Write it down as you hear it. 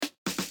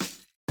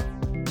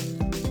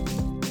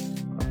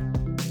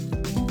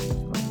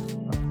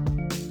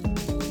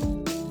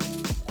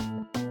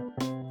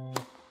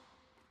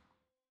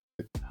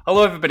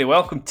Hello everybody,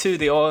 welcome to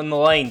the On The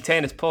Line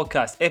Tennis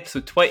Podcast,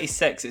 episode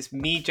 26. It's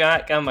me,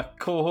 Jack, and my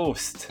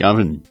co-host.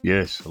 Gavin,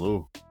 yes,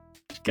 hello.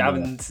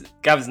 Gavin's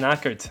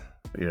knackered.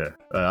 Yeah,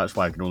 that's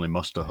why I can only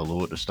muster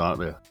hello at the start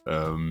there.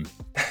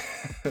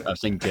 I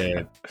think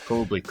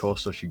probably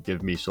Costa should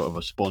give me sort of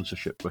a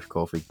sponsorship with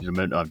coffee, because the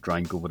amount I've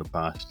drank over the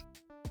past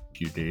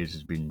few days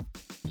has been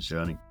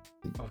concerning.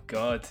 Oh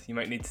God, you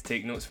might need to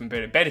take notes from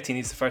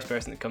Berrettini's the first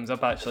person that comes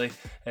up actually.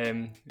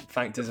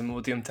 Thanked his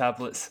Imodium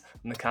tablets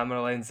and the camera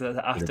lens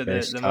after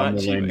the camera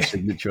match. lens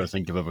signature I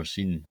think I've ever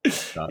seen.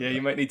 Yeah,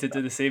 you might need to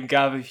do the same,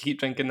 Gav, if you keep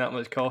drinking that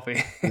much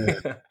coffee.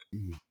 Yeah.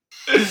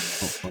 Not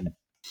fun.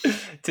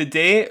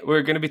 Today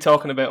we're going to be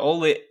talking about all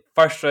the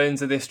first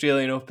rounds of the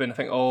Australian Open. I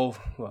think we'll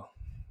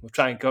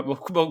try and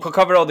we'll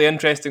cover all the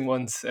interesting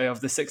ones of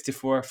the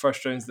 64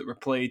 first rounds that were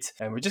played,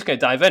 and we're just going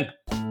to dive in.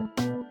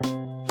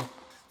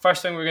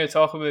 First thing we're going to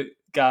talk about,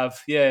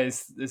 Gav,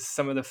 is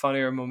some of the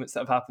funnier moments that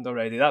have happened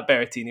already. That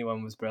Berrettini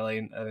one was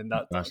brilliant, and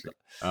Fantastic.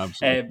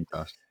 Absolutely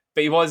fantastic.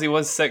 But he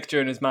was sick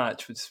during his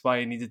match, which is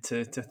why he needed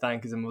to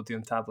thank his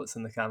Imodium tablets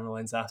and the camera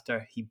lens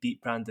after he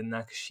beat Brandon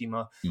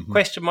Nakashima. Mm-hmm.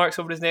 Question marks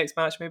over his next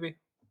match, maybe?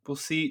 We'll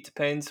see. It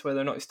depends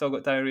whether or not he's still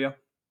got diarrhea.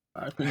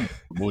 I think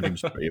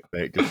Imodium's pretty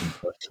effective in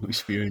personal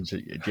experience.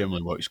 It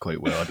generally works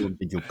quite well. I don't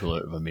think he'll pull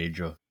out of a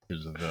major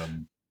because of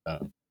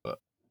that. But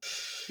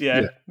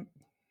yeah.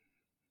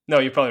 No,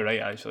 you're probably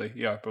right. Actually,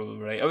 you are probably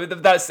right.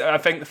 I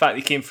think the fact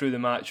he came through the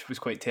match was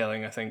quite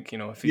telling. I think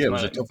if he's it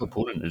was a tough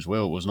opponent as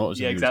well. It was not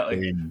as if he was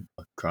playing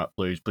a crap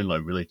play. He was playing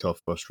like a really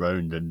tough first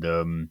round, and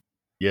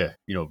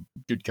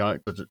good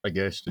character, I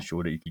guess, to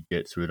show that he could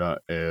get through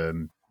that.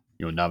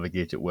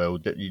 Navigate it well.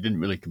 He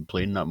didn't really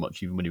complain that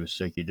much, even when he was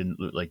sick. He didn't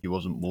look like he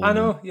wasn't moaning. I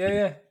know,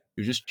 yeah.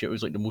 He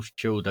was like the most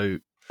chilled out,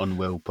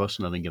 unwell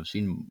person I think I've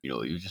seen. He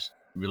was just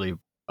really,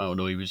 I don't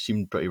know. He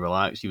seemed pretty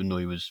relaxed, even though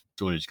he was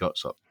throwing his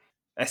guts up.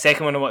 A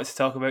second one I wanted to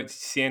talk about, did you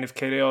see any of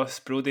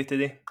Kyrgios Brody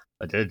today?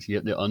 I did. He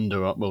hit the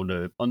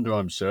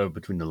underarm serve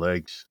between the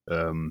legs.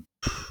 To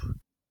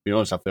be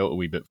honest, I felt a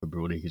wee bit for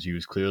Brody because he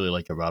was clearly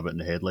like a rabbit in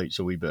the headlights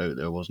a wee bit out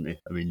there, wasn't he?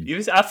 I mean,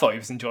 I thought he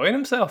was enjoying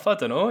himself. I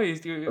don't know. He was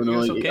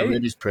okay. I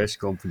read his press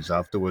conference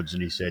afterwards,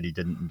 and he said he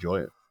didn't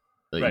enjoy it.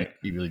 Right.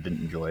 He really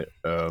didn't enjoy it.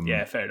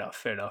 Yeah, fair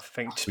enough. I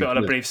think just put on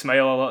a brave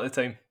smile a lot of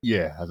the time.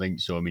 Yeah, I think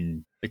so. I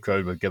mean, the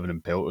crowd were giving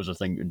him pelters, I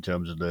think, in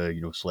terms of the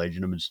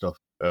sledging him and stuff.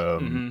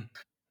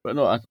 But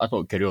no, I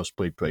thought Kyrgios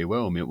played pretty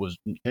well. I mean, it was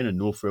kind of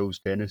no-frills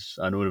tennis.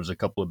 I know there was a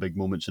couple of big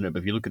moments in it, but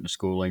if you look at the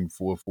scoreline,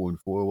 4-4 and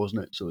 4,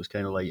 wasn't it? So it's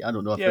kind of like, I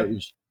don't know, I felt he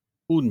was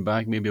holding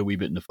back maybe a wee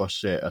bit in the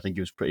first set. I think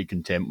he was pretty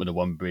content with the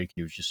one break, and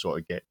he was just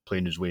sort of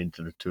playing his way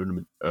into the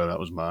tournament. That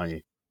was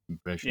my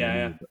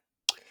impression.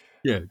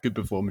 Yeah, good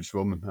performance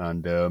from him,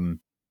 and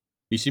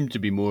he seemed to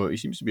be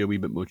a wee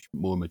bit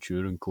more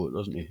mature in court,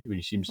 doesn't he? I mean,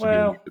 he seems to be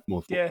a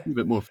wee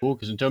bit more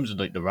focused in terms of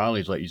like the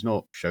rallies. Like he's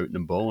not shouting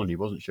and balling. He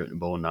wasn't shouting and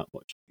balling that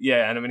much.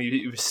 Yeah, and I mean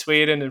he was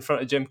swearing in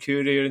front of Jim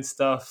Courier and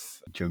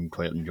stuff. Jim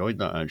quite enjoyed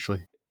that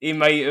actually. He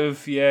might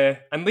have, yeah.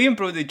 And Liam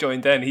Brody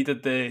joined in. He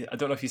did I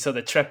don't know if you saw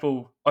the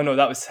triple. Oh no,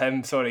 that was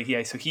him. Sorry,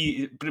 yeah. So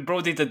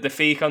Brody did the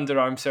fake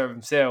underarm serve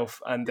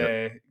himself, and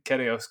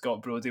Kyrgios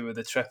got Brody with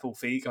a triple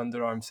fake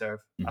underarm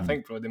serve. Mm-hmm. I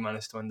think Brody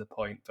managed to win the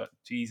point, but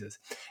Jesus,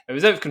 it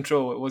was out of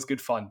control. It was good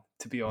fun,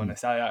 to be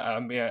honest. I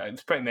mean, it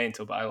was pretty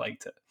mental, but I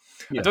liked it.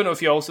 Yeah. I don't know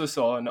if you also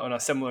saw, on a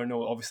similar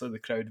note, obviously the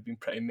crowd had been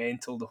pretty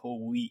mental the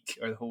whole week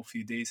or the whole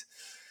few days.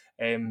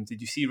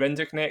 Did you see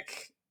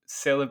Rinderknecht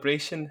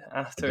celebration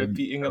after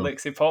beating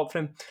Alexei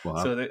Popyrin?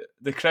 Wow. So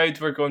the crowd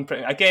were going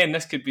pretty. Again,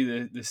 this could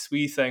be the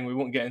Swee thing. We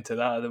won't get into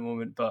that at the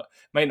moment, but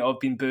might not have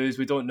been booze.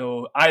 We don't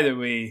know. Either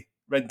way,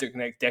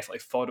 Rinderknecht definitely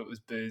thought it was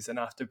booze, and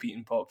after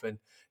beating Popyrin,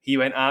 he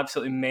went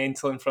absolutely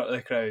mental in front of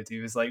the crowd. He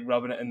was like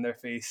rubbing it in their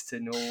face to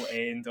no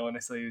end.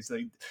 Honestly, he was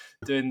like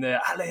doing the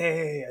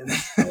alley.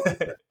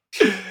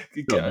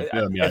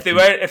 If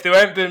they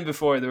weren't booing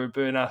before, they were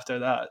booing after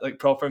that, like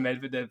proper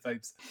Medvedev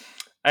vibes.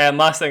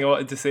 Last thing I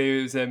wanted to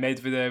say was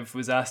Medvedev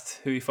was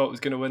asked who he thought was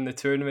going to win the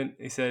tournament.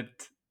 He said,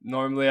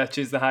 normally I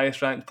choose the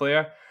highest ranked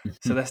player,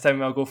 so this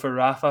time I'll go for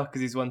Rafa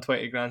because he's won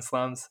 20 Grand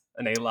Slams.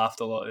 And he laughed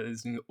a lot at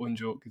his own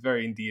joke. He's a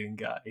very endearing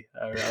guy.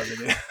 I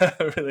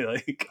really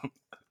like him.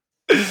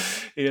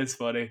 He is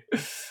funny.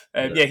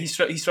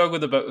 He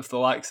struggled a bit with the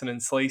Laxon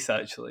and Slice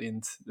actually,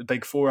 and the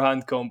big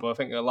forehand combo. I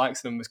think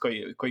Laxon was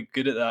quite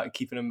good at that,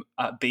 keeping him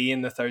at bay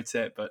in the third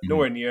set, but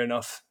nowhere near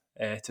enough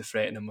to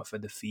threaten him with a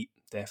defeat.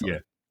 Definitely. Yeah.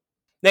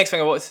 Next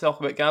thing I wanted to talk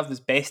about, Gav, was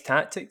best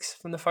tactics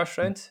from the first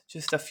round.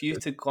 Just a few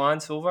to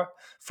glance over.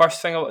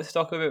 First thing I wanted to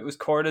talk about was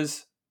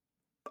Korda's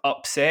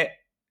upset,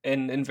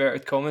 in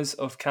inverted commas,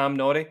 of Cam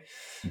Norrie.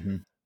 Mm-hmm.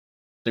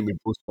 I think we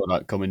both saw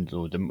that coming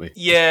though, didn't we?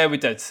 Yeah, we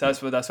did.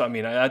 That's what I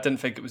mean. I didn't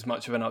think it was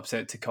much of an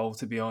upset to call,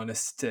 to be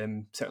honest.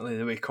 Certainly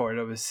the way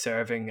Korda was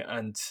serving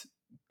and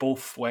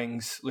both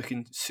wings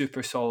looking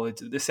super solid.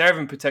 The serve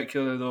in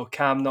particular, though,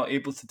 Cam not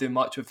able to do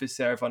much with his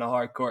serve on a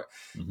hard court,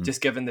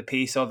 just given the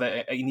pace of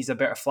it. He needs a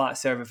better flat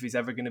serve if he's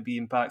ever going to be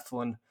impactful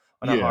on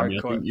a hard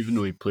court. I think even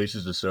though he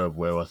places the serve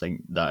well, I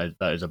think that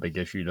is a big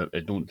issue.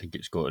 I don't think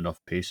it's got enough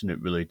pace in it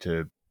really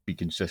to be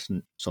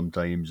consistent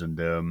sometimes.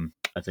 And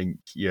I think,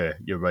 yeah,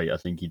 you're right. I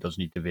think he does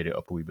need to vary it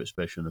up a wee bit,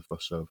 especially in the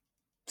first serve.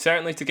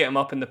 Certainly to get him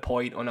up in the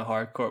point on a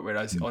hard court,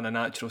 whereas on a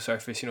natural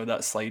surface,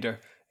 that slider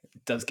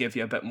does give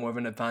you a bit more of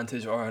an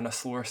advantage, or on a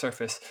slower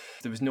surface,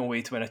 there was no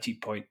way to win a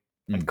cheap point.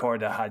 And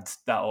Korda had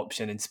that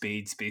option in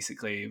spades,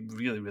 basically.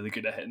 Really, really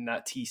good at hitting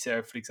that tee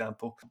serve, for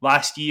example.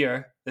 Last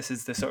year, this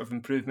is the sort of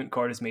improvement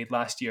Korda's made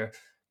last year.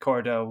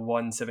 Korda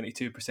won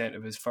 72%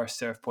 of his first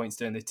serve points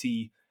down the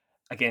tee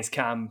against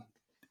Cam,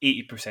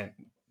 80%.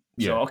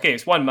 So, okay,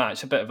 it's one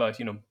match, a bit of a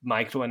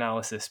micro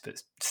analysis,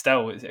 but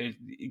still,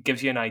 it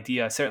gives you an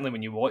idea. Certainly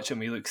when you watch him,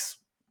 he looks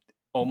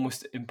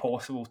almost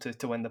impossible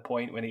to win the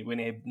point when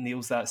he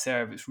nails that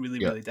serve. It's really,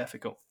 really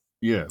difficult.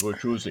 Yeah, well, it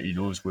shows that he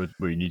knows where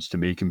he needs to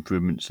make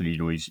improvements, and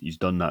he's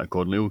done that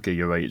accordingly. Okay,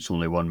 you're right; it's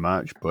only one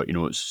match, but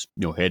it's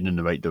heading in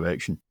the right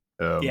direction.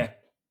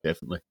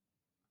 Definitely.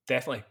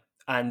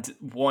 And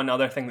one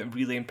other thing that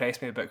really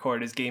impressed me about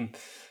Korda's game,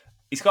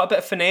 he's got a bit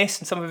of finesse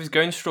in some of his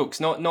ground strokes.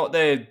 Not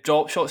the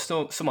drop shots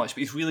so much, but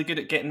he's really good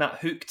at getting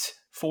that hooked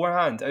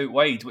forehand out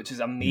wide, which is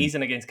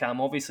amazing against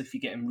Cam. Obviously, if you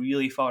get him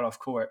really far off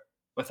court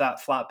with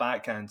that flat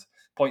backhand,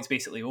 point's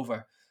basically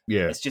over.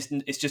 Yeah, it's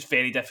just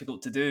very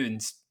difficult to do, and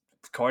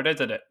Korda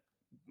did it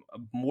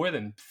more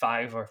than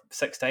 5 or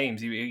 6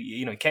 times.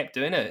 He kept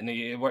doing it, and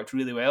it worked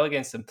really well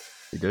against him.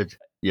 He did,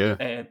 yeah.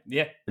 And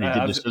he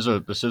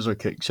did the scissor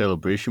kick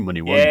celebration when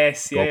he won.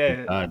 Yes,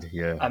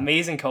 yeah.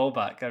 Amazing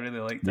callback. I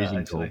really liked that.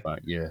 Amazing callback,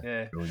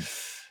 yeah. Brilliant.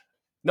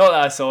 Not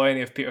that I saw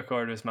any of Peter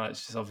Korda's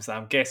matches, obviously.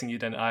 I'm guessing you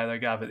didn't either,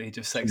 Gav, at the age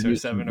of 6 or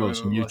 7 or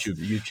whatever.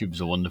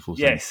 YouTube's a wonderful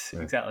thing. Yes,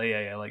 exactly.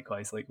 Yeah,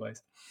 likewise.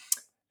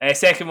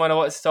 Second one I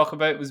wanted to talk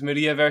about was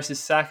Maria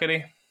versus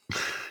Sakkari.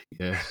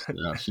 Yeah,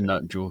 I've seen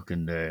that joke,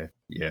 and it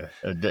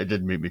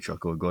did make me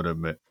chuckle, I gotta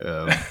admit.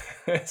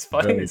 It's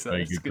funny.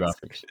 Very good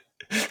graphics.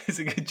 It's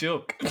a good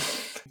joke.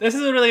 This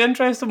is a really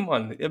interesting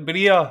one.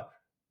 Maria,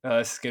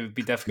 this is going to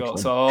be difficult,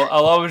 so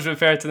I'll always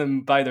refer to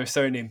them by their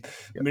surname.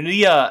 Yep.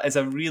 Maria is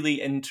a really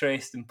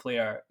interesting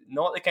player.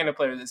 Not the kind of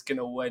player that's going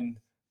to win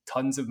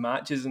tons of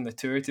matches on the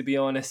tour, to be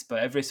honest, but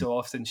every so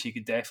often she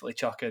could definitely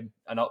chuck in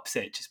an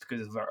upset just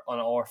because of her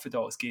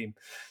unorthodox game.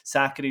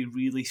 Sakkari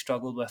really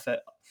struggled with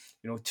it,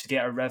 to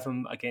get a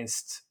rhythm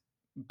against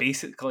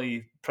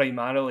basically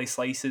primarily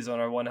slices on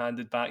her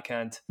one-handed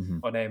backhand,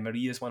 on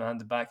Maria's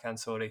one-handed backhand,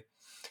 sorry.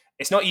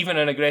 It's not even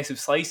an aggressive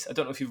slice. I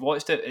don't know if you've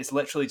watched it. It's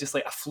literally just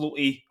like a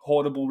floaty,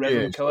 horrible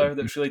rhythm killer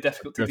that's really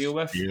difficult to deal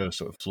with. Yeah,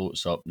 sort of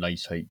floats up,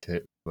 nice height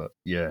tip, but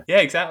yeah. Yeah,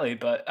 exactly.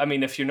 But I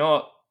mean, if you're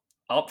not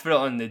up for it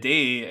on the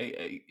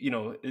day,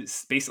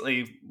 it's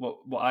basically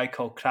what I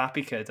call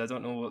crappy kid. I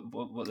don't know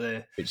what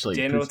the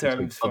general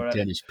terms for it.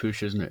 Tennis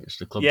push, isn't it? It's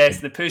the club. Yes,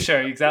 the pusher,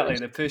 exactly,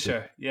 the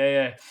pusher.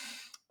 Yeah.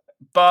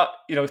 But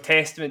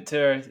testament to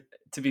her.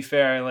 To be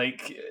fair,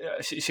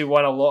 she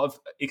won a lot of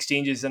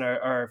exchanges, and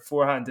her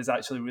forehand is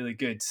actually really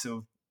good.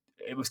 So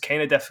it was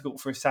kind of difficult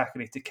for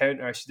Sakkari to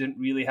counter her. She didn't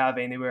really have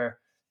anywhere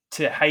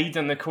to hide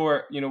on the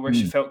court, where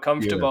she felt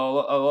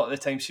comfortable. Yeah. A lot of the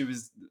time she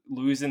was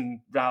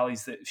losing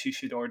rallies that she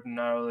should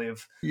ordinarily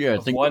have I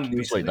think won.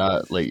 It's like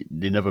that,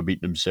 they never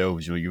beat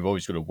themselves. You've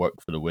always got to work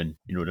for the win.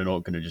 They're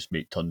not going to just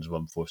make tons of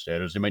unforced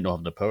errors. They might not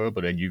have the power,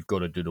 but then you've got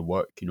to do the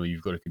work.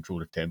 You've got to control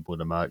the tempo of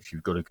the match.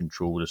 You've got to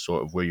control the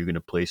sort of where you're going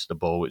to place the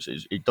ball.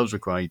 It does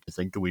require you to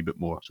think a wee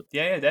bit more. So.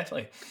 Yeah,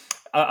 definitely.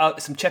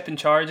 Some chipping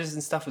charges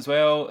and stuff as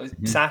well.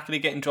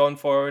 Sakkari getting drawn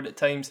forward at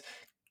times.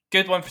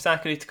 Good one for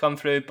Sakkari to come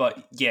through,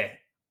 but yeah.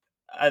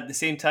 At the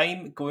same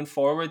time, going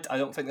forward, I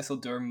don't think this will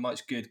do her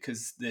much good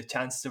because the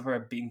chances of her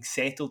being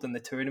settled in the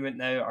tournament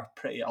now are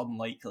pretty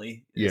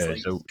unlikely.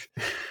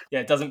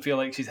 It doesn't feel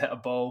like she's hit a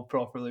ball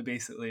properly,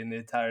 basically, in the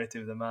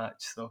entirety of the match.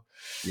 So,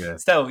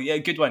 still,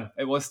 good win.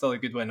 It was still a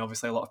good win.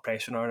 Obviously, a lot of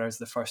pressure on her as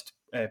the first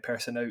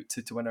person out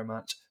to win her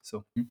match.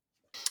 So,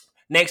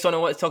 next one I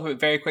want to talk about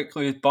very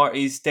quickly is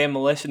Barty's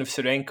demolition of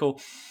Surenko.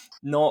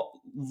 Not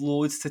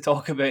loads to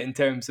talk about in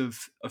terms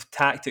of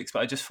tactics,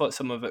 but I just thought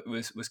some of it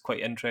was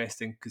quite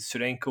interesting because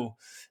Surenko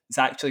is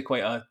actually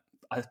quite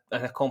an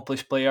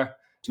accomplished player.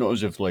 It's not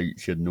as if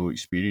she had no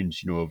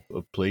experience, of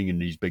playing in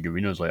these big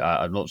arenas.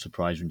 I'm not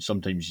surprised when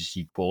sometimes you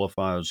see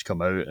qualifiers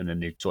come out and then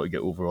they sort of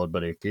get overawed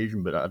by the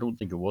occasion, but I don't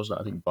think it was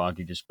that. I think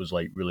Barty just was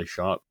really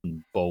sharp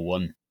from ball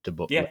one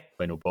to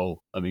final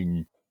ball. I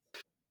mean,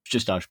 it's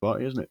just Ash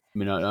Barty, isn't it? I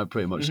mean, I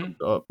pretty much summed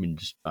it up. I mean,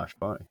 just Ash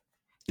Barty.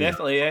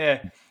 Definitely,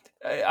 yeah.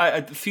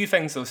 A few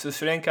things though. So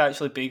Surenko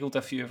actually bageled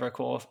a few of her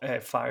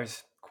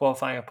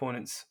qualifying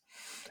opponents.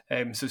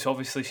 So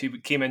obviously she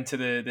came into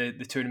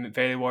the tournament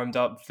very warmed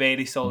up,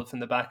 very solid from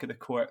the back of the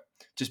court.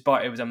 Just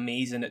Barty was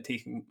amazing at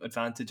taking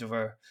advantage of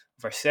her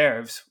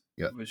serves,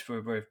 which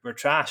were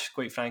trash,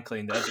 quite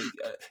frankly. And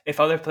if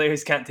other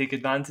players can't take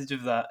advantage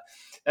of that,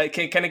 it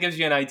kind of gives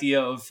you an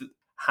idea of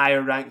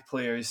higher ranked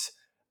players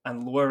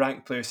and lower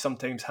ranked players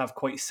sometimes have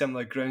quite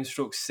similar ground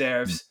stroke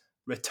serves.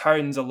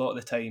 Returns a lot of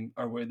the time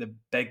are where the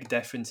big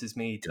difference is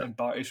made, and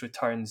Barty's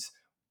returns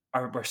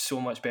were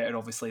so much better,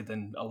 obviously,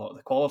 than a lot of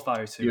the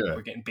qualifiers who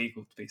were getting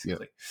bageled,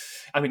 basically.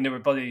 I mean, they were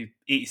bloody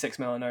 86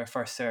 mile an hour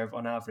first serve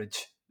on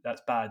average,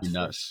 That's bad And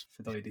that's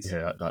for the ladies.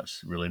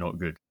 that's really not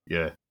good.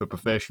 Yeah, for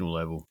professional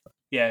level.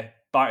 Yeah,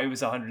 Barty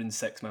was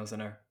 106 miles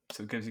an hour,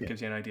 so it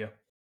gives you an idea.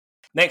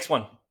 Next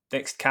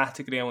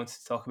category I wanted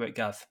to talk about,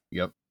 Gav.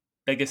 Yep.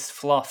 Biggest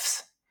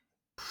fluffs.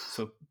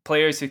 So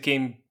players who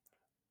came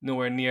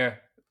nowhere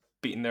near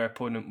beating their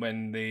opponent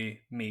when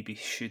they maybe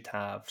should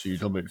have. So you're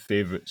talking about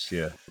favourites,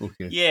 yeah.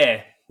 Okay.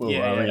 Yeah. Well,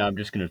 yeah, I mean, yeah. I'm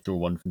just going to throw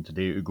one from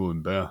today to go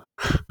and bear.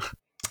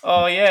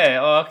 Oh, yeah.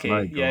 Oh, okay.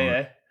 My Yeah, God.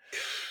 yeah.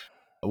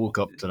 I woke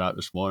up to that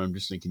this morning. I'm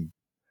just thinking,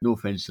 no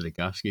offence to the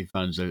Gasquet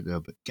fans out there,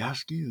 but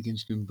Gasquet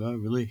against Umbar,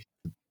 really?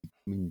 I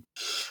mean,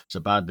 it's a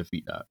bad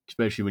defeat, that.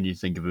 Especially when you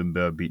think of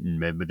Umbar beating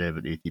Medvedev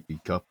at the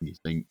ATP Cup and you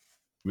think,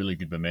 really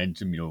good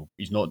momentum. You know,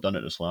 he's not done it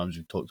at the Slams.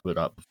 We've talked about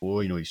that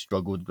before. You know, he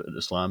struggled at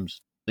the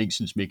Slams. I think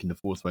since making the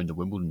fourth round of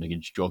Wimbledon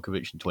against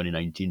Djokovic in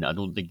 2019, I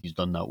don't think he's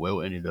done that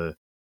well at any of the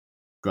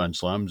Grand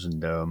Slams.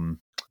 And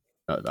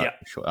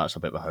that's a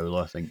bit of a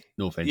howler, I think.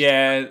 No offence.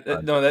 Yeah,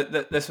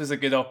 this was a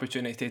good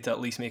opportunity to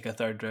at least make a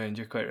third round.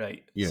 You're quite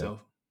right. Yeah.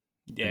 So,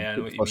 yeah, I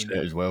know what you first mean.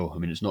 set as well. I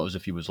mean, it's not as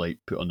if he was like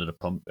put under the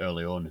pump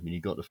early on. I mean, he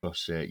got the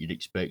first set. You'd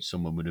expect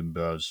someone with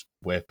Umber's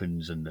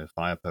weapons and the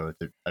firepower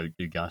to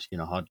outdo Gasquet in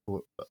a hard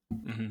court. But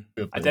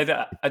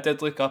I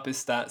did look up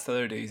his stats the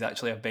other day. He's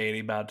actually a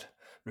very bad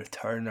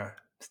returner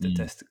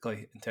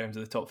statistically in terms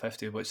of the top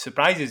 50, which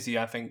surprises you.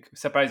 I think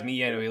surprised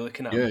me anyway.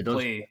 Looking at him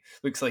play,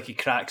 looks like he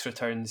cracks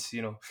returns,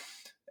 you know,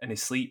 in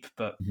his sleep.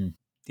 But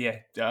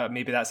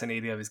maybe that's an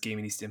area of his game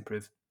he needs to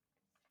improve.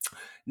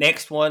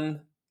 Next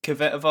one,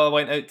 Kvitova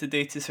went out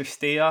today to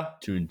Cirstea.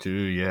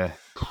 2-2, yeah.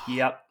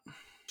 Yep.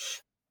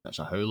 That's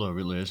a howler,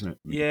 really, isn't it?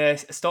 Yeah,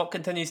 stock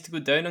continues to go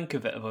down on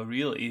Kvitova,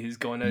 really, who's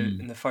gone out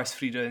in the first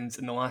 3 rounds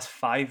in the last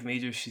 5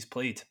 majors she's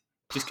played.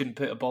 Just couldn't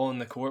put a ball in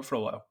the court for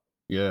a while.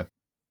 Yeah.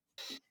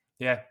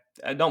 Yeah,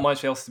 not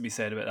much else to be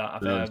said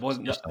about that. I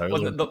wasn't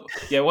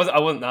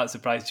that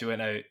surprised she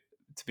went out,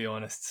 to be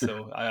honest.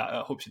 So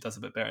I hope she does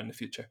a bit better in the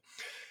future.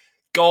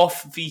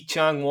 Gauff v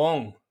Chang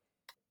Wong.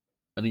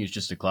 I think it's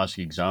just a classic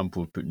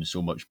example of putting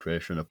so much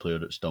pressure on a player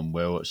that's done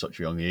well at such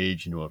a young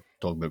age. You know, we're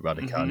talking about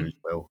Raducanu as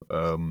well.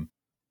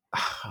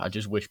 I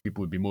just wish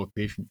people would be more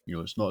patient. You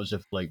know, it's not as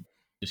if like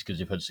just because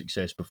they've had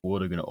success before,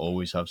 they're going to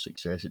always have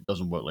success. It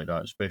doesn't work like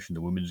that, especially in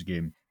the women's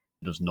game.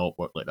 It does not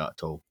work like that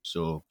at all.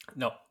 So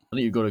no, I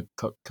think you've got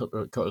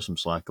to cut her some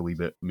slack a wee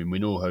bit. I mean, we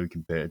know how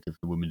competitive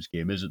the women's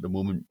game is at the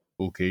moment.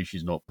 Okay,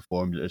 she's not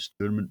performed at this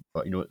tournament,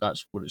 but you know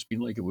that's what it's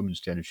been like at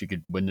women's tennis. She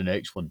could win the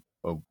next one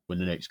or win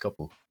the next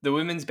couple. The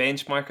women's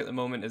benchmark at the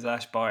moment is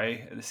Ash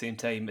Barty at the same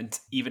time, and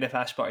even if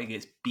Ash Barty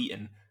gets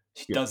beaten,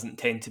 she doesn't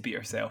tend to beat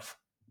herself.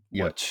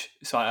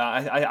 So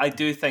I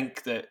do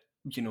think that,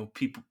 you know,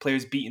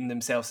 players beating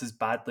themselves as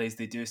badly as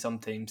they do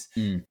sometimes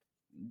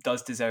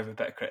does deserve a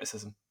bit of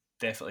criticism.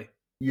 Definitely.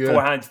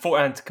 Yeah.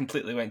 Forehand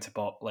completely went to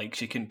pot. Like,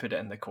 she couldn't put it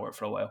in the court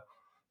for a while.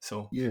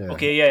 So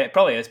it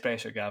probably is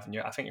pressure, Gavin.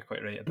 I think you're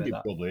quite right about that.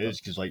 It probably is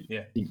because,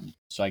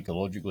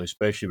 psychologically,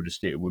 especially with the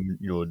state of women,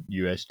 you know,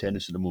 US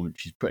tennis at the moment,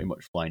 she's pretty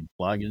much flying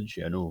flag, isn't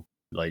she? I know,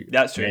 like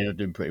that's true. Men are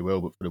doing pretty well,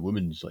 but for the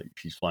women's, like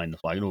she's flying the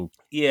flag. I know.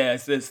 Yeah,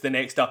 it's the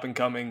next up and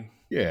coming.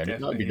 Yeah,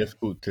 and that'd be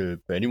difficult for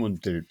anyone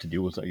to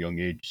deal with at a young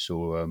age.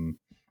 So,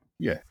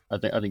 I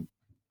think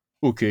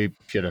okay,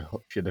 she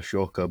had a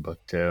shocker, but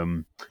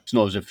it's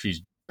not as if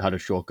she's had a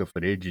shocker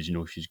for ages. You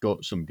know, she's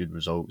got some good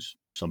results,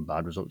 some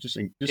bad results. Just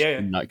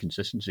in that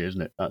consistency,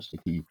 isn't it? That's the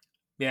key.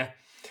 Yeah.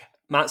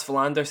 Mats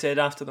Wilander said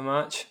after the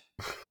match,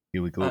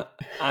 here we go.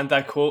 And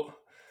I quote,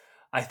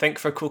 "I think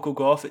for Coco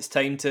Gauff, it's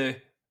time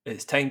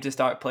to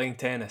start playing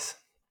tennis."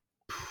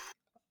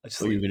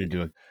 What are you going to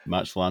do? A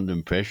Mats Wilander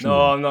impression?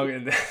 No, I'm not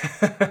going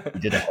to.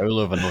 You did a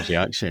howler of an Aussie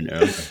accent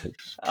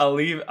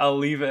earlier. I'll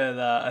leave it at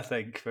that, I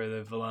think, for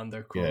the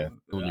Wilander quote.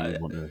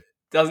 Yeah,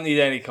 doesn't need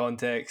any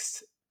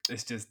context.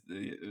 It's just,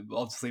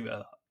 I'll just leave it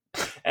at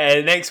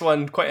that. Next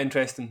one, quite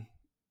interesting.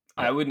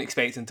 I wouldn't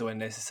expect him to win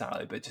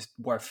necessarily, but just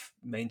worth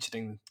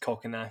mentioning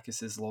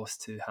Kokkinakis' loss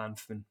to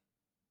Hanfman.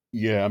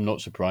 Yeah, I'm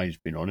not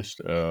surprised, being honest.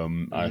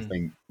 I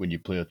think when you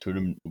play a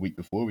tournament the week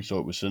before, we saw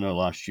it with Sinner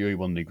last year. He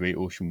won the Great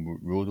Ocean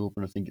Road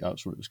Open, I think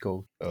that's what it was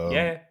called.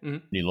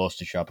 And he lost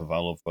to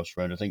Shapovalov first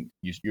round. I think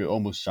you're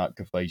almost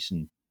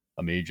sacrificing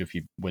a major if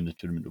you win the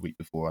tournament the week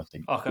before, I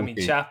think. I mean,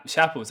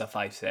 Shapo's a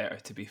 5-setter,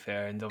 to be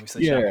fair, and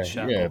obviously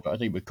Shapo. Yeah, but I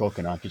think with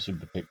Kokkinakis in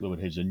particular,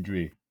 with his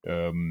injury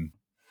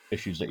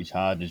issues that he's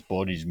had, his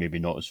body's maybe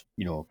not as,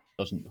 you know,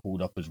 doesn't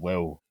hold up as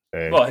well.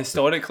 Well,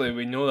 historically,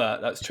 we know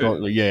that. That's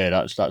true. Yeah,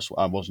 that's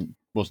I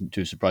wasn't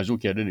too surprised.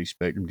 Okay, I didn't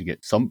expect him to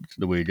get thumped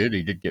the way he did.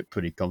 He did get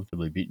pretty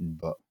comfortably beaten,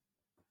 but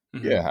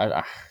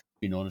I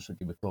being honest with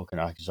you, with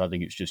Kokkinakis, I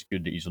think it's just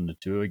good that he's on the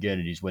tour again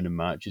and he's winning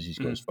matches. He's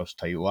got his first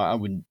title. I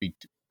wouldn't be.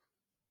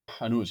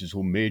 I know it's his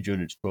home major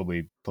and it's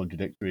probably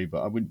contradictory,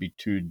 but I wouldn't be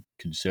too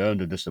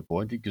concerned or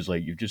disappointed because,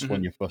 like, you've just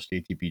won your first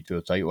ATP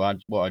Tour title.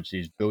 What I'd say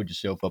is build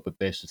yourself up at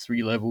best of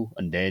 3 level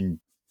and then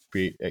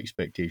create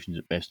expectations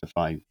at best of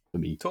 5 for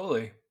me.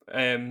 Totally.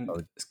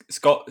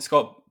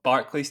 Scott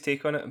Barkley's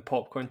take on it and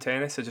popcorn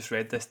tennis. I just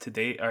read this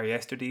today or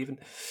yesterday even.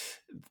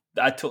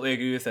 I totally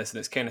agree with this, and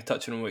it's kind of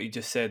touching on what you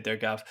just said there,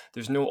 Gav.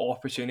 There's no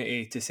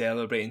opportunity to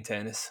celebrate in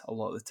tennis a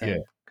lot of the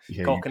time.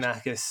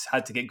 Kokkinakis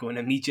had to get going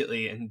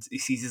immediately, and he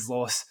sees his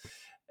loss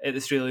at the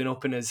Australian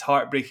Open as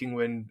heartbreaking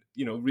when,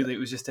 really it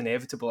was just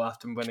inevitable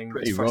after winning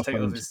his first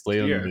title of his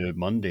career. On the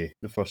Monday,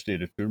 the first day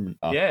of the tournament,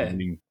 after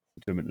winning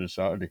the tournament on the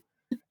Saturday.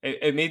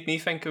 It made me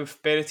think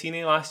of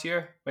Berrettini last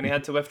year when he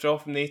had to withdraw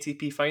from the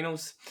ATP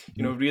finals.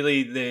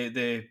 Really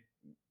the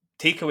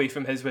takeaway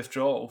from his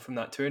withdrawal from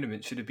that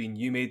tournament should have been,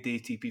 you made the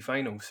ATP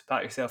finals,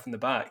 pat yourself in the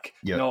back.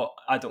 Not,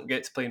 I don't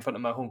get to play in front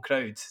of my home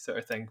crowd sort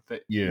of thing.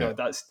 But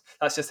that's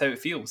just how it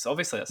feels.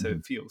 Obviously that's how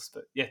it feels.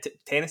 But yeah,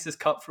 tennis is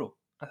cutthroat,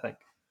 I think.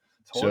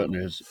 Certainly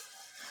is.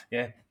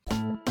 Yeah.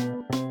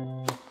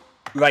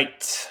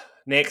 Right.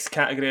 Next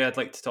category I'd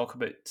like to talk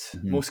about.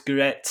 Most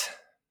grit.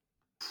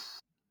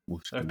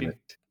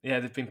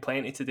 There've been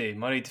plenty today.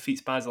 Murray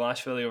defeats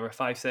Basilashvili over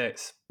 5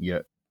 sets.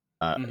 Yeah.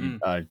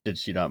 I did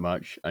see that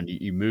match, and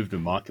he moved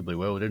remarkably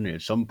well, didn't he?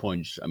 At some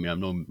points, I mean, I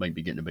know I might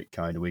be getting a bit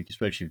carried away,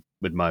 especially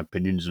with my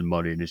opinions on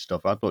Murray and his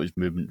stuff. I thought his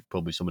movement was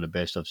probably some of the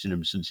best I've seen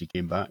him since he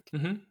came back.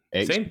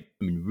 Same.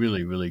 I mean,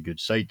 really, really good.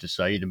 Side to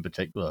side in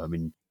particular. I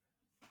mean,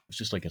 it's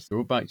just like a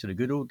throwback to the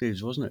good old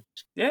days, wasn't it?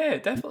 Yeah,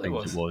 it definitely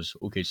sometimes it was.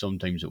 Okay,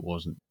 sometimes it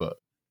wasn't, but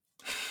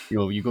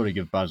you've got to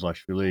give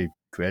Basilashvili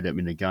credit. I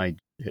mean, the guy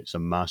hits a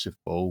massive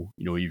ball.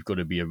 You've got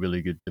to be a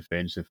really good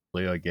defensive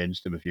player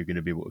against him if you're going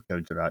to be able to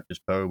counteract his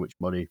power, which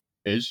Murray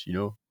is.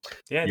 Yeah,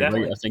 you're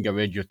definitely. Right. I think I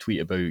read your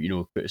tweet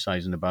about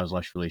criticising the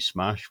Basilashvili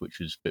smash, which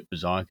was a bit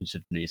bizarre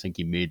considering that you think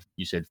he made,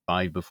 you said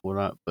 5 before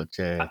that,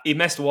 but he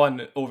missed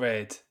one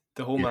overhead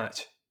the whole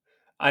match.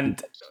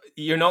 And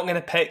you're not going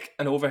to pick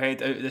an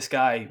overhead out of the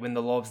sky when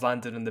the lob's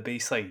landed on the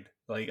baseline.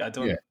 Like, I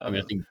don't. Yeah, I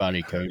think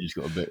Barry Cowan's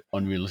got a bit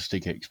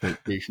unrealistic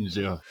expectations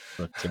there.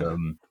 But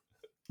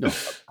no,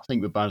 I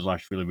think with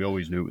Basilashvili, we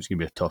always knew it was going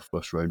to be a tough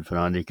first round for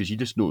Andy, because you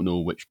just don't know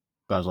which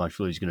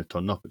Basilashvili is going to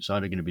turn up. It's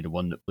either going to be the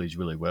one that plays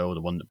really well or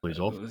the one that plays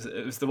off.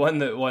 It was the one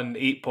that won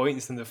 8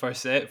 points in the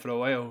first set for a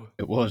while.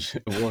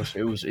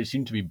 It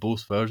seemed to be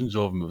both versions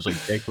of him. It was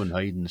like Jekyll and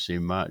Hyde in the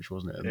same match,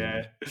 wasn't it?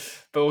 Yeah,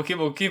 but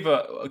we'll keep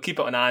it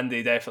on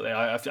Andy, definitely.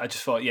 I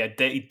just thought,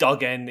 he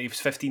dug in. He was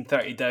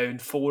 15-30 down,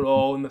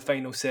 4-all in the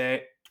final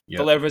set.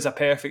 Delivers a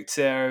perfect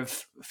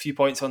serve, a few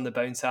points on the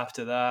bounce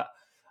after that.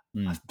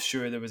 I'm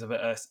sure there was a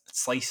bit of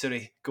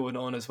slicery going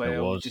on as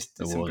well. Just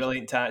some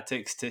brilliant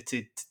tactics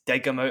to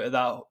dig him out of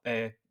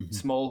that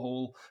small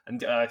hole. And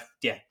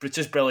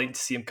just brilliant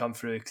to see him come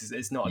through, because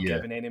it's not a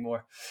given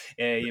anymore.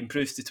 He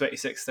improves to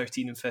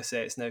 26-13 in 5th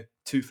sets now,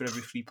 2 for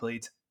every 3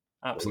 played.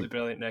 Absolutely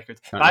brilliant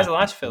record.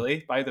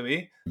 Basilashvili, by the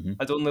way,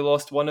 had only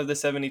lost 1 of the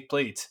 7 he'd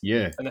played.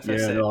 Yeah, in the 5th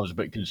set. No, I was a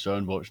bit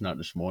concerned watching that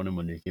this morning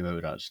when they came out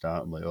with that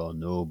start. I'm like, oh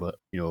no, but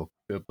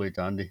fair play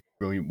to Andy.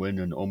 Brilliant win,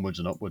 and onwards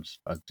and upwards,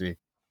 I'd say.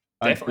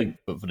 Definitely.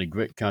 But for the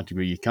grit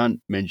category, you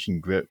can't mention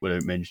grit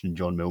without mentioning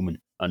John Millman.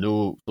 I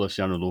know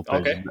Feliciano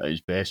Lopez isn't at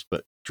his best,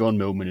 but John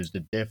Millman is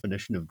the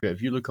definition of grit.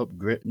 If you look up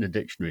grit in the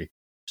dictionary,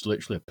 it's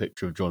literally a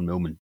picture of John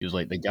Millman. He was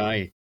like the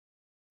guy,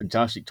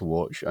 fantastic to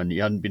watch, and he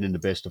hadn't been in the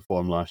best of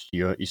form last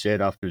year. He said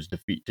after his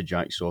defeat to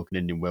Jack Sock in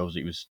Indian Wells that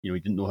he was, he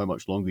didn't know how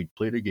much longer he'd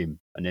play the game,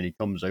 and then he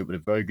comes out with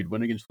a very good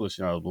win against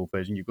Feliciano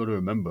Lopez, and you've got to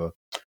remember,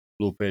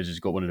 Lopez has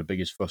got one of the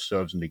biggest first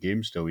serves in the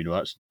game still.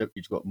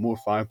 He's got more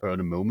firepower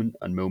than Millman,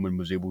 and Millman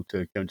was able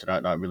to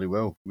counteract that really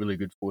well. Really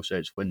good 4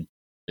 sets win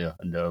there.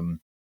 And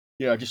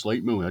I just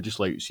like Millman. I just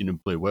like seeing him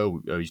play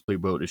well. He's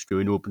played well at the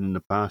Australian Open in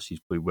the past.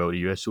 He's played well at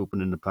the US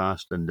Open in the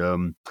past.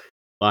 And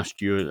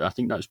last year, I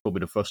think that's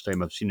probably the first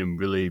time I've seen him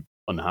really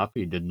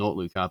unhappy. He did not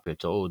look happy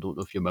at all. I don't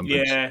know if you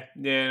remember.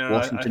 No,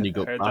 Washington, he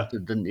got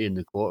battered, didn't he, in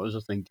the quarters, I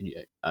think. And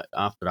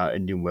after that,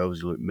 Indian Wells,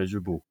 he looked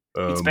miserable.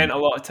 He spent a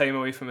lot of time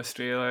away from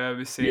Australia. I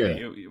was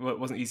saying it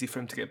wasn't easy for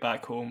him to get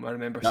back home. I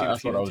remember seeing a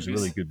few I thought that interviews. was a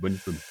really good win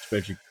for him,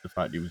 especially the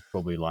fact he was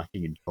probably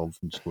lacking in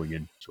confidence going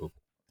in. So,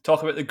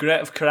 talk about the grit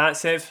of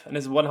Karatsev and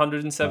his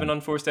 107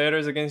 unforced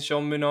errors against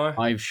Jean Munar.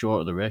 5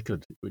 short of the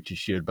record, which is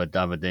shared by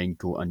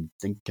Davydenko and I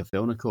think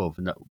Kafelnikov.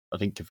 And I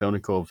think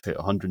Kafelnikov hit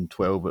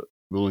 112 at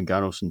Roland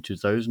Garros in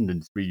 2000,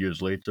 and 3 years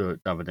later,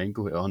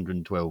 Davydenko hit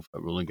 112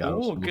 at Roland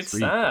Garros. Oh, good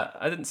stat!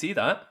 I didn't see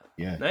that.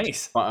 Yeah,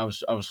 nice. But I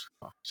was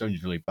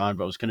sounds really bad,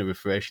 but I was kind of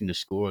refreshing the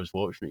scores,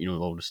 watching it,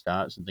 all the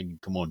stats, and thinking,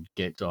 "Come on,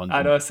 get to 100."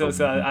 I know. So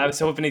I was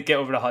hoping he'd get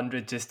over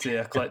 100 just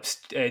to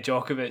eclipse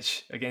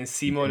Djokovic against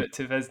Simon at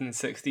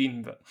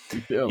 2016. But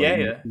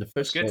in the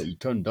first set, he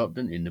turned up,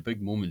 didn't he? In the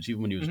big moments,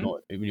 even when he was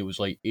not. I mean, it was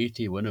like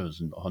 80 winners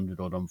and 100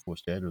 odd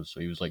unforced errors,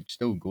 so he was like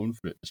still going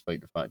for it,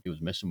 despite the fact he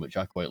was missing, which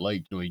I quite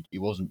liked. He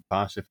wasn't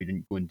passive. He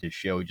didn't go into his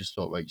shell. He just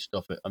thought, right,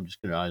 stuff it. I'm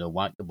just going to either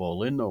whack the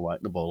ball in or whack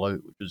the ball out,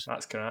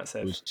 that's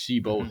Karatsev. It was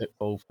C-ball, hit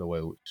ball for a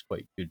while, which is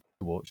quite good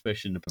to watch,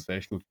 especially in the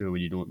professional tour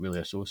when you don't really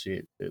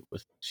associate it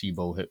with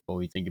C-ball, hit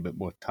ball. You think a bit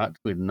more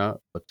tactically than that.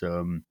 But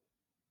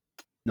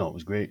no, it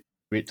was great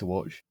to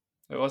watch.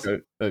 It was.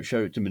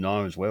 Shout out to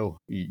Munar as well.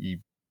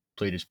 He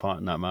played his part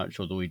in that match,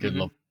 although he did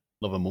love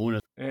a Mona.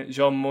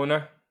 Jean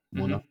Munar.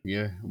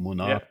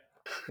 Munar.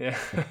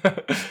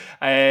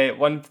 Yeah.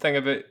 One thing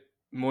about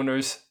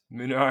Munar's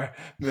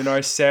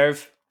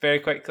serve very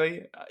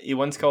quickly. He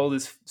once called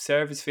his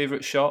serve his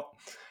favourite shot.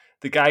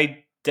 The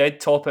guy did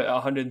top it at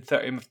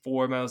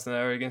 134 miles an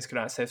hour against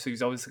Karatsev, so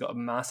he's obviously got a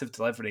massive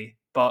delivery,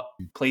 but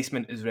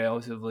placement is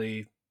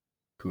relatively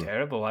Poor.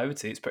 terrible. I would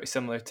say it's pretty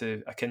similar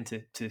to akin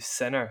to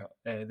Sinner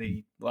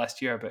the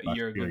last year, about a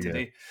year ago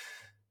today.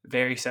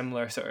 Very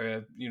similar, sort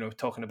of,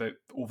 talking about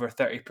over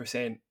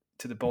 30%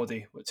 to the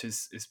body, which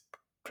is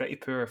pretty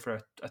poor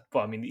for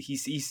well, I mean,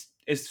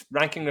 his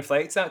ranking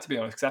reflects that, to be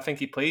honest, because I think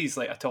he plays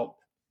like a top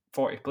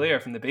 40 player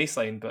from the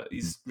baseline, but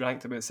he's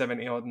ranked about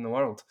 70 odd in the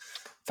world.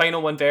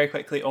 Final one very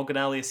quickly: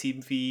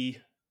 Augan-Aliassime v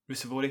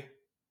Ruusuvuori.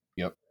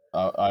 Yep.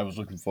 I was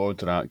looking forward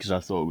to that because I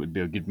thought it would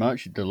be a good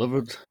match. It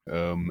delivered,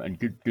 and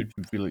good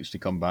for Felix to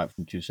come back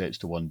from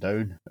 2-1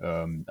 down.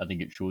 I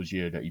think it shows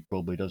you that he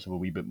probably does have a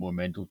wee bit more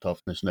mental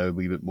toughness now, a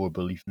wee bit more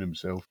belief in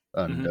himself.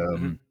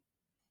 And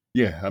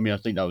yeah, I mean, I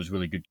think that was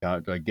really good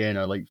character. Again,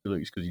 I like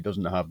Felix because he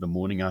doesn't have the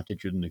moaning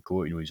attitude in the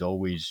court. He's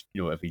always,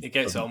 if he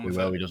gets doesn't on play with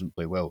well, it. he doesn't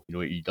play well.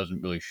 He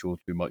doesn't really show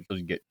too much,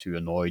 doesn't get too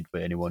annoyed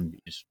by anyone.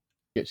 He just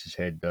gets his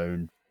head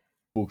down,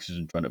 focuses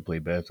on trying to play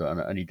better,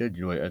 and he did.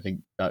 I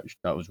think that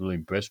was really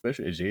impressive,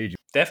 especially at his age.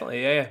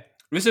 Definitely, yeah.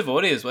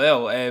 Ruusuvuori as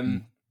well.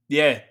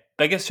 Yeah,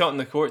 biggest shot in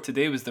the court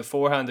today was the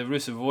forehand of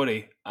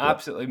Ruusuvuori.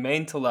 Absolutely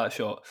mental, that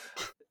shot.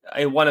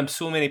 I won him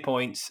so many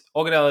points.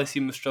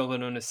 Augan-Aliassime was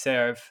struggling on his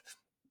serve,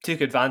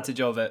 took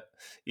advantage of it.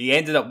 He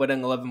ended up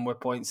winning 11 more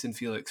points than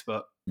Felix,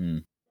 but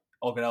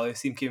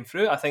Augan-Aliassime came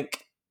through. I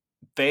think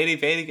very,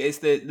 very good. It's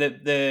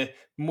the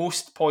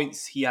most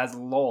points he has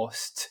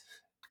lost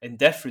in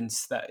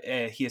difference that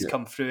he has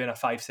come through in a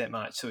 5-set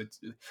match. So it's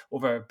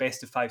over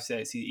best of 5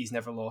 sets, he's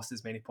never lost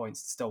as many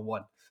points, still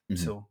won.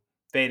 So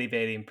very,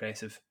 very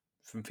impressive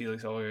from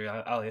Felix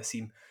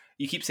Auger-Aliassime.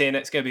 You keep saying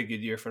it's going to be a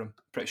good year for him,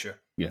 pretty sure.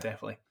 Yeah.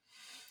 Definitely.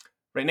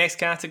 Right, next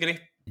category,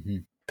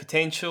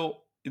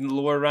 potential in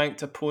lower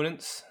ranked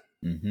opponents.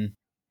 The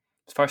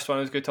first one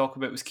I was going to talk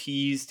about was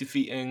Keys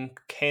defeating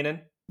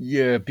Kenin.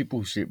 Yeah,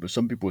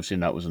 some people were saying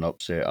that was an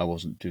upset. I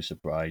wasn't too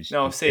surprised.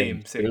 No,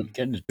 same.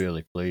 Kenin's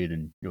barely played,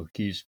 and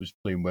Keys was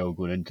playing well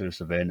going into this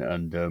event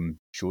and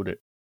showed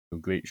it. A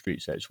great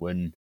straight sets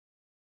win.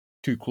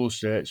 2 close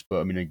sets,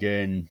 but I mean,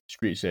 again,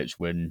 straight sets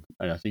win,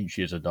 and I think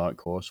she is a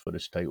dark horse for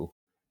this title.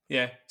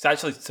 Yeah, it's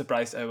actually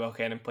surprised how well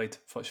Kenin played.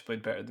 Thought she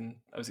played better than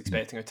I was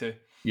expecting her to.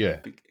 Yeah.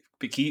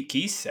 But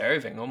Keys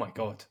serving, oh my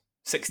god.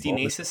 16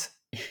 aces?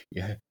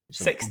 Yeah.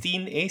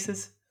 16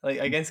 aces? Like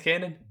against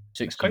Kenin?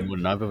 16 more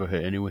than I've ever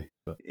hit anyway.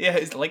 But. Yeah,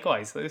 it's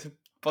likewise. It was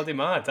bloody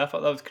mad. I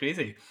thought that was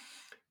crazy.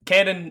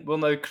 Kenin will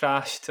now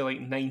crash to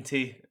like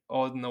 90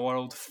 odd in the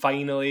world.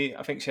 Finally,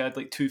 I think she had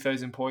like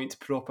 2,000 points,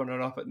 propping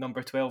her up at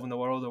number 12 in the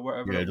world or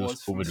whatever it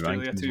was from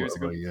Australia 2 years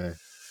ago. Yeah.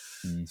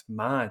 It's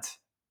mad.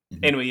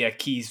 Anyway, yeah,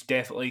 Keys,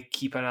 definitely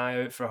keep an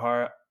eye out for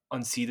her.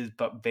 Unseeded,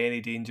 but very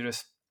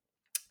dangerous.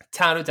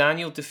 Taro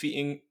Daniel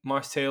defeating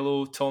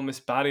Marcelo Thomas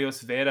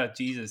Barrios Vera.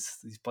 Jesus,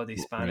 these bloody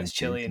Spanish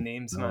Chilean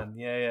names, man.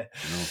 Yeah.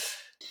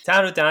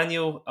 Taro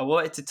Daniel, I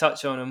wanted to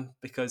touch on him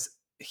because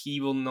he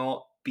will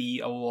not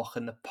be a walk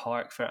in the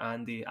park for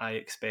Andy, I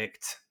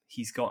expect.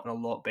 He's gotten a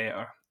lot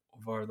better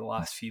over the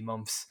last few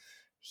months.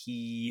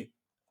 He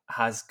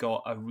has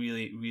got a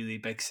really, really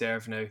big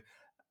serve now.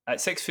 At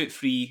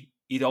 6'3",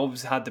 he'd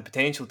always had the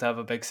potential to have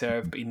a big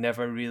serve, but he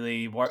never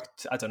really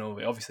worked. I don't know,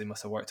 he obviously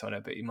must have worked on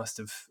it, but he must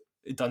have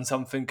done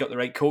something, got the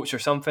right coach or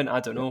something, I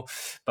don't know.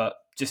 But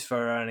just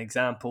for an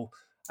example,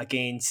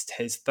 against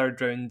his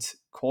third round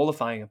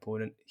qualifying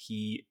opponent,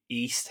 he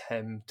aced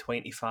him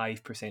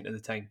 25% of the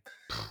time,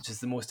 which is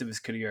the most of his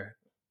career.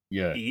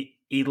 Yeah.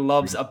 He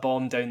loves a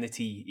bomb down the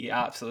tee. He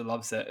absolutely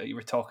loves it. You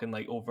were talking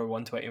like over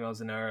 120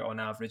 miles an hour on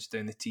average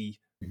down the tee.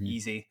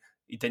 Easy.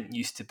 He didn't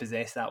used to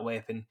possess that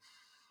weapon.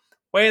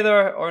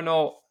 Whether or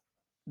not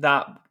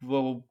that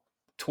will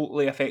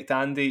totally affect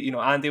Andy,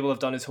 Andy will have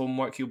done his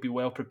homework. He'll be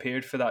well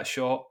prepared for that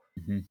shot.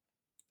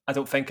 I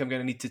don't think I'm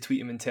going to need to tweet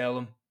him and tell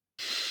him.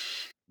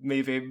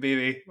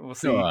 Maybe we'll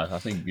see. No, I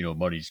think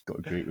Murray's got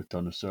a great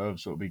return of serve,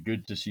 so it'll be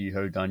good to see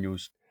how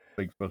Daniel's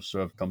big first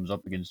serve comes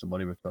up against the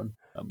Murray return.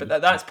 But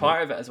that's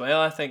part of it as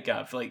well. I think,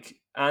 Gav. Like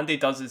Andy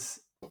does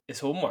his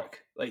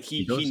homework. Like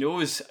he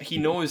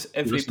knows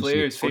every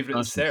player's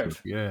favourite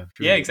serve. Yeah,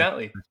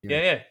 exactly.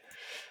 Yeah.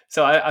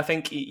 So I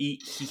think he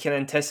can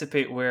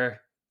anticipate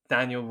where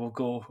Daniel will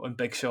go on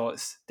big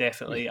shots.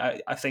 Definitely.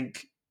 I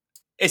think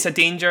it's a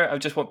danger. I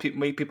just want to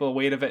make people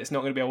aware of it. It's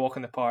not going to be a walk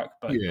in the park,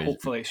 but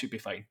hopefully it should be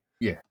fine.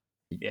 Yeah.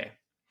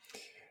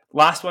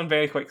 Last one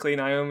very quickly.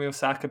 Naomi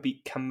Osaka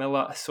beat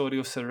Camila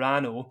Osorio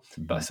Serrano,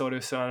 but Osorio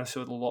Serrano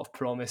showed a lot of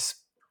promise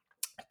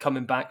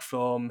coming back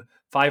from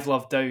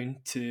 5-love down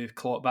to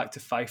claw it back to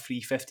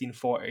 5-3,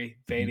 15-40.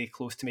 Very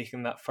close to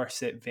making that first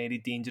set very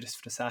dangerous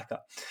for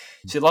Osaka.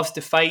 She loves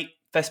to fight.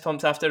 Fist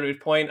pumps after every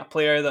point. A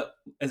player that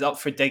is up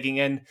for digging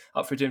in,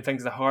 up for doing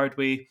things the hard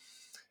way.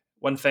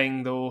 One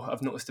thing, though,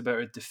 I've noticed about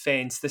her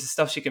defence, this is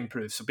stuff she can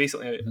improve. So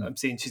basically, I'm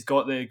saying she's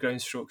got the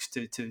ground strokes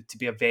to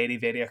be a very,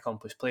 very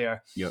accomplished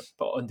player. Yep.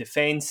 But on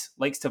defence,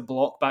 likes to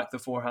block back the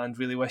forehand.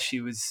 Really wish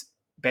she was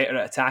better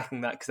at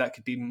attacking that, because that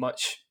could be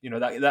much,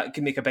 that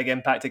could make a big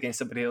impact against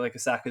somebody like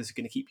Osaka, who's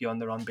going to keep you on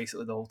the run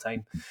basically the whole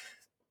time.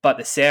 But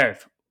the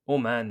serve, oh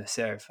man, the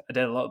serve. I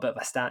did a little bit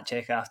of a stat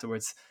check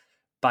afterwards.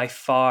 By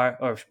far,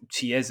 or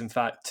she is in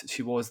fact,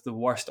 she was the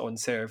worst on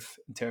serve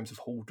in terms of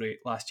hold rate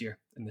last year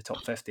in the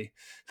top 50,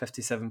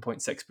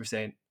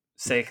 57.6%.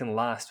 Second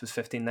last was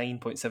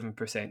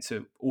 59.7%,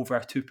 so over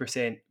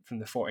 2% from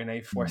the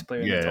 49th worst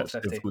player in the top 50. Yeah,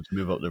 it's difficult to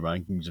move up the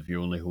rankings if you're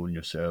only holding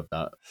your serve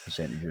that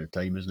percentage of the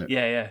time, isn't it?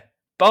 Yeah.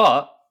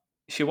 But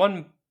she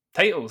won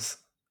titles.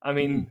 I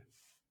mean,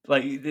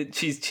 like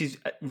she's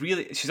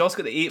also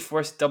got the 8th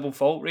worst double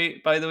fault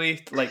rate, by the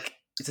way. Like,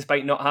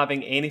 despite not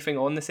having anything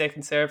on the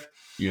second serve.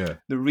 Yeah.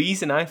 The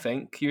reason, I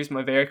think, here's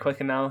my very quick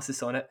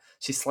analysis on it,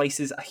 she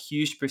slices a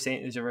huge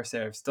percentage of her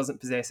serves,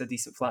 doesn't possess a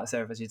decent flat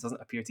serve, and she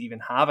doesn't appear to even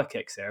have a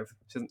kick serve.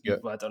 She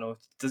doesn't, well, I don't know,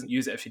 doesn't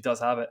use it if she does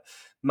have it.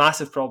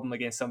 Massive problem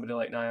against somebody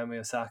like Naomi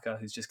Osaka,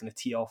 who's just going to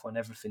tee off on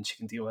everything. She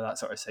can deal with that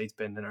sort of side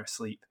spin in her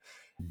sleep.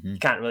 You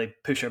can't really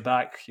push her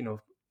back,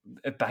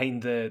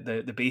 behind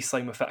the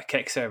baseline with a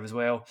kick serve as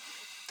well.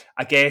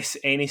 I guess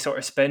any sort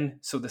of spin,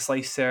 so the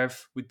slice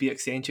serve would be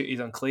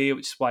accentuated on clay,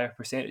 which is why our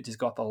percentage has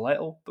got up a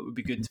little, but would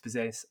be good to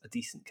possess a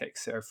decent kick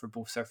serve for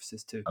both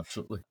surfaces too.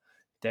 Absolutely.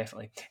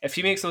 Definitely. If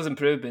she makes those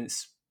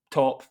improvements,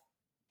 top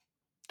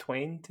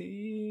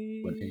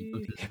 20? Look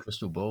at the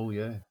crystal ball,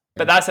 yeah.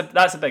 But that's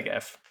a big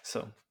if.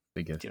 So,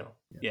 big if.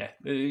 Yeah.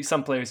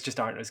 Some players just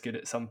aren't as good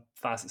at some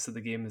facets of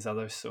the game as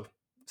others, so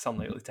it's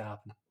unlikely to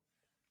happen.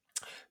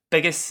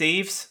 Biggest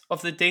saves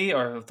of the day,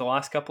 or of the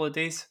last couple of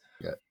days?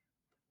 Yeah.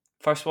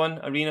 First one,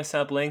 Aryna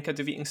Sabalenka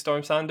defeating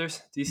Storm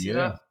Sanders. Do you see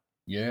that?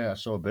 Yeah, I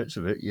saw bits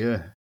of it,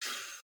 yeah.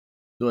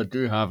 Though I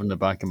do have in the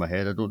back of my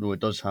head, I don't know, it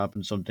does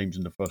happen sometimes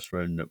in the first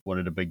round that one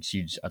of the big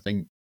seeds, I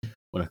think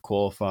when a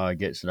qualifier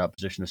gets to that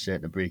position of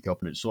setting a break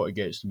up and it sort of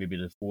gets to maybe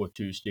the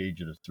 4-2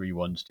 stage or the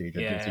 3-1 stage,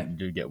 I do think they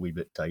do get a wee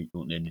bit tight,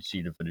 don't they? And you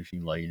see the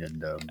finishing line.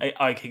 And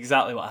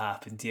exactly what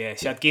happened, yeah.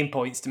 She had game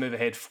points to move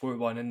ahead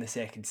 4-1 in the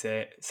second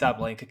set.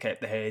 Sabalenka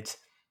kept the head,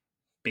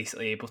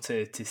 basically able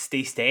to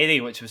stay steady,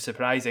 which was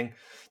surprising.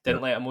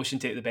 Didn't let emotion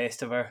take the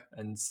best of her,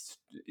 and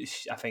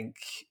I think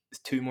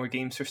 2 more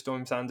games for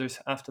Storm Sanders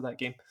after that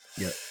game.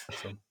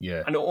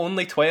 Yeah. And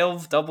only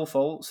 12 double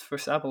faults for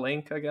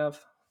Sabalenka, Gav.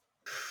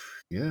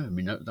 Yeah, I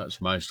mean that's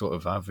my sort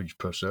of average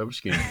per service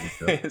game.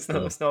 It's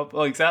not.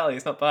 Well, exactly.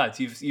 It's not bad.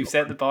 You've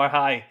set the bar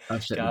high.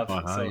 I've set the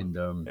bar high, and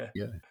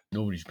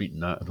nobody's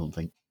beaten that, I don't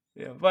think.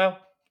 Yeah, well,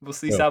 we'll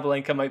see.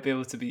 Sabalenka might be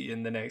able to beat you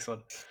in the next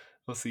one.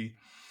 We'll see.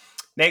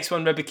 Next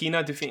one,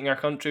 Rybakina defeating our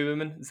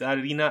countrywoman,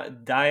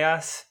 Zarina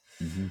Diaz.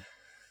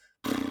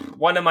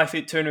 One of my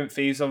tournament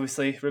faves,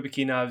 obviously.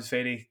 Rybakina, I was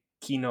very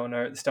keen on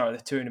her at the start of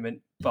the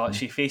tournament, but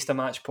she faced a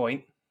match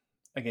point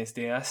against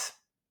Diaz.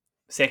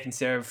 Second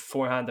serve,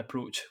 forehand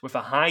approach with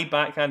a high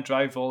backhand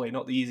drive volley,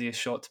 not the easiest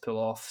shot to pull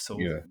off. So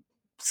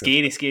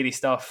scary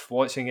stuff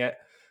watching it.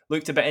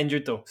 Looked a bit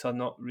injured though, so I'm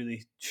not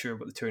really sure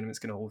what the tournament's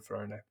going to hold for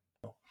her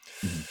now.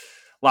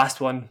 Last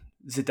one,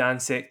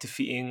 Zidansek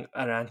defeating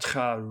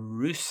Arantxa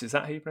Rus. Is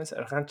that how you pronounce it?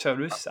 Arantxa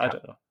Rus? I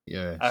don't know.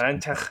 Yeah.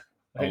 Arantxa.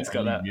 I think it's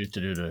got that. You to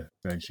do the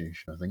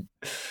pronunciation, I think.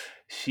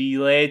 She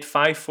led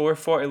 5-4,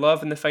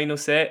 40-love in the final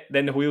set.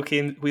 Then the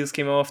wheels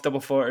came off, double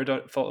faulted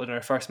on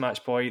her first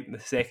match point. And the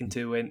second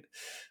 2 went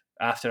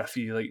after a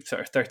few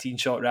sort of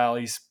 13-shot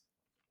rallies.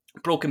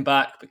 Broken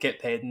back, but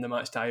kept heading the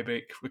match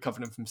tiebreak,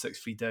 recovering from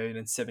 6-3 down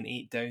and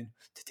 7-8 down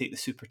to take the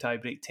super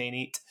tiebreak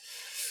 10-8.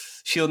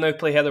 She'll now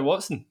play Heather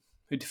Watson,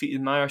 who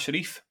defeated Mayar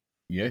Sharif.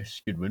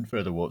 Yes, good win for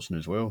Heather Watson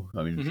as well.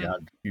 I mean, she had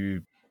a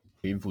few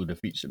painful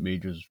defeats at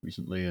majors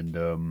recently, and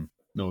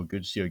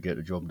good to see her get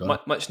the job done.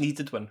 Much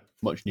needed win.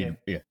 Much needed.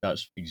 Yeah,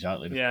 that's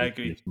exactly the I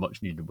agree.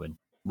 Much needed win.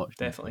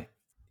 Definitely.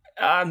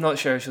 I'm not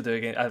sure she'll do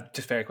again.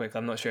 Just very quickly,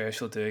 I'm not sure how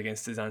she'll do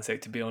against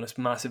Zidansek, to be honest.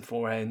 Massive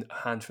forehand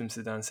from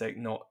Zidansek,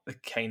 not the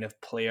kind of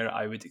player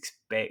I would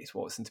expect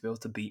Watson to be able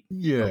to beat.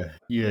 Yeah,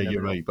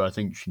 you're right. But I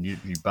think she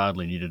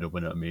badly needed a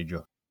win at a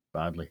major.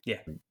 Badly. Yeah,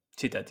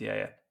 she did,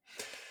 yeah.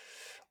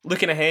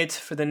 Looking ahead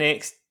for the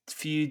next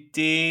few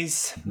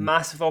days,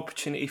 massive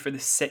opportunity for the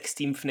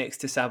 16th next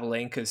to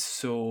Sabalenka's.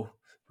 So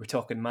we're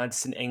talking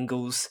Madison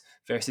Ingles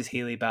versus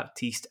Hailey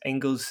Baptiste.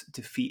 Ingles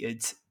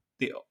defeated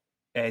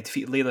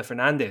Leylah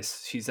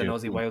Fernandez. She's an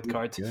Aussie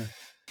wildcard. Yeah.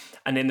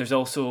 And then there's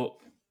also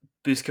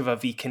Bouzkova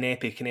v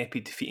Kanepi.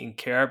 Kanepi defeating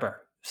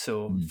Kerber.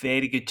 So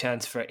very good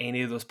chance for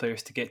any of those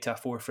players to get to a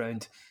 4th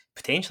round,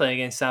 potentially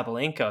against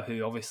Sabalenka,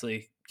 who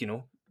obviously,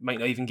 might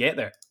not even get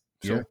there.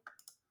 So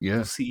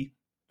we'll see.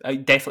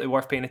 Definitely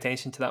worth paying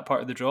attention to that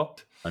part of the draw.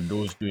 And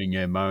those doing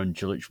Marin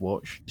Cilic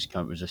watch just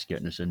can't resist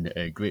getting us in.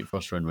 Great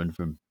first round win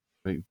from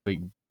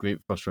great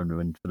first round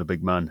win for the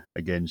big man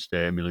against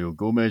Emilio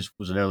Gomez.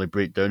 Was an early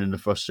breakdown in the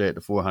first set.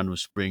 The forehand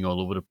was spraying all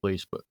over the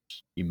place, but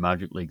he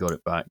magically got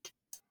it back.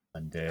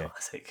 And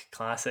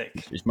classic.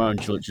 It's Marin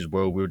Cilic's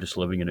world. We're just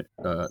living in it.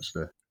 That's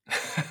the.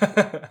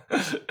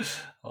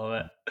 Love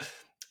it.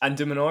 And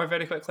de Minaur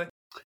very quickly.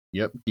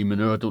 Yep, de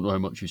Minaur, I don't know how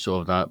much you saw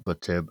of that,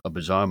 but a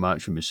bizarre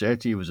match from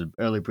Musetti. It was an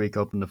early break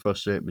up in the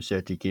first set.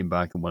 Musetti came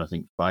back and won, I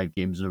think, 5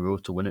 games in a row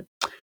to win it.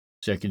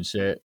 Second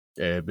set,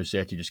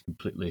 Musetti just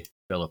completely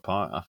fell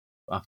apart.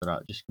 After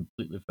that, just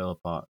completely fell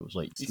apart. It was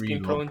like He's 3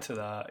 been love, prone to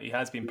that. He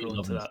has been 3 prone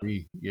love to and that.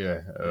 3. Yeah.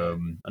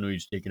 I know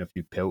he's taken a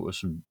few pelters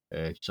from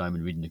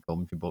Simon Reed in the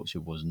commentary box, who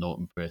was not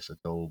impressed at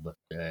all. But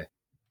a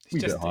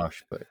bit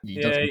harsh. But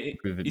he does need to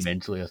improve it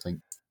mentally, I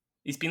think.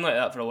 He's been like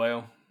that for a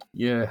while.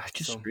 Yeah, it's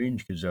just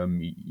strange because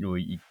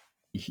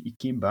he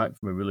came back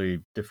from a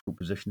really difficult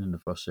position in the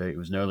first set. It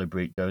was an early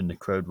breakdown. The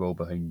crowd were all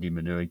behind him,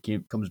 and now he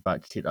comes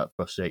back to take that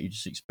first set. You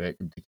just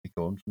expect him to kick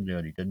on from there,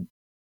 and he didn't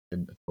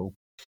at all.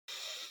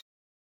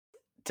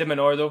 De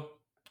Minaur, though,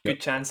 good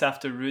chance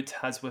after Ruud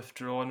has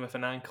withdrawn with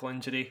an ankle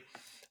injury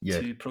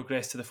to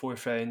progress to the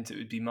fourth round. It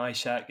would be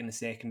Maishak in the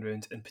second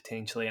round and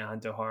potentially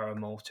Andujar or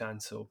Molchan,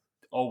 so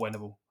all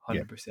winnable,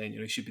 100%.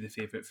 He should be the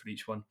favourite for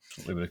each one.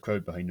 With the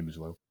crowd behind him as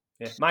well.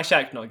 Yeah,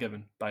 Maishak not a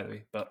given, by the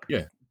way, but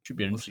should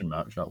be an interesting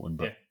match, that one.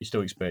 But you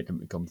still expect him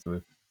to come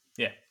through.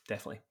 Yeah,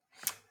 definitely.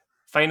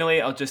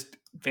 Finally, I'll just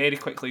very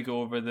quickly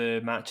go over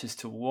the matches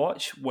to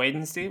watch.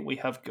 Wednesday, we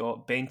have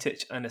got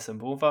Bentic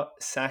Anisimova,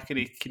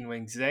 Sakkari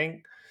Qinwen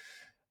Zheng,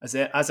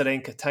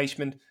 Azarenka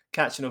Teichmann,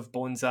 Khachanov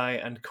Bonzai,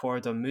 and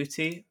Korda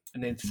Muti.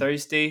 And then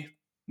Thursday,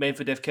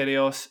 Medvedev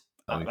Kyrgios.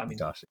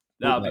 Fantastic.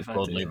 That'll be fantastic.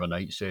 Rod Laver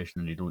night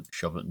session, and you don't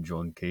shove it in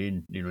John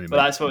Kane. Well,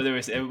 that's what there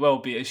is. It will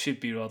be. It should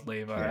be Rod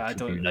Laver. I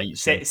don't.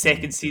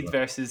 Second seed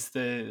versus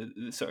the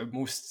sort of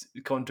most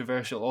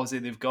controversial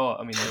Aussie they've got.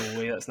 I mean, no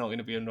way. That's not going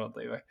to be on Rod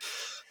Laver.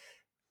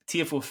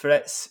 Tiafoe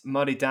Fritz,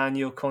 Murray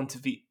Daniel,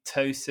 Kontaveit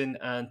Towson,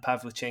 and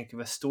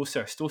Pavlyuchenkova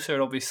Stosur.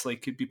 Stosur obviously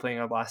could be playing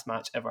our last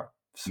match ever.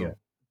 So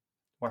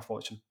worth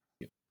watching.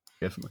 Yeah,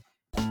 definitely.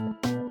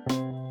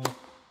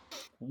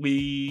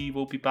 We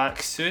will be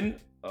back soon.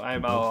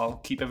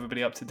 I'll keep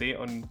everybody up to date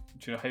on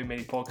how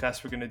many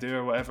podcasts we're going to do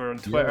or whatever on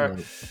Twitter.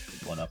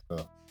 One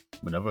after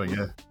whenever,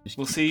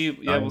 We'll see.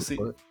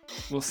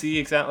 We'll see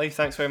exactly.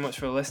 Thanks very much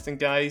for listening,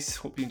 guys.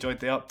 Hope you enjoyed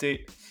the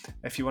update.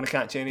 If you want to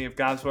catch any of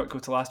Gav's work, go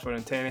to Last Word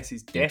on Tennis.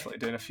 He's definitely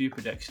doing a few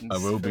predictions. I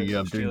will be.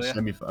 I'm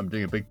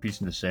doing a big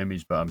piece in the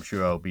semis, but I'm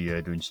sure I'll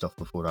be doing stuff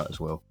before that as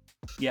well.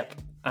 Yep.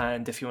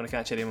 And if you want to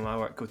catch any of my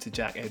work, go to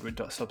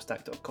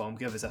jackedward.substack.com.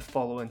 Give us a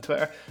follow on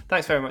Twitter.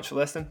 Thanks very much for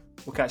listening.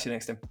 We'll catch you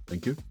next time.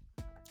 Thank you.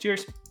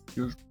 Cheers.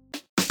 Cheers.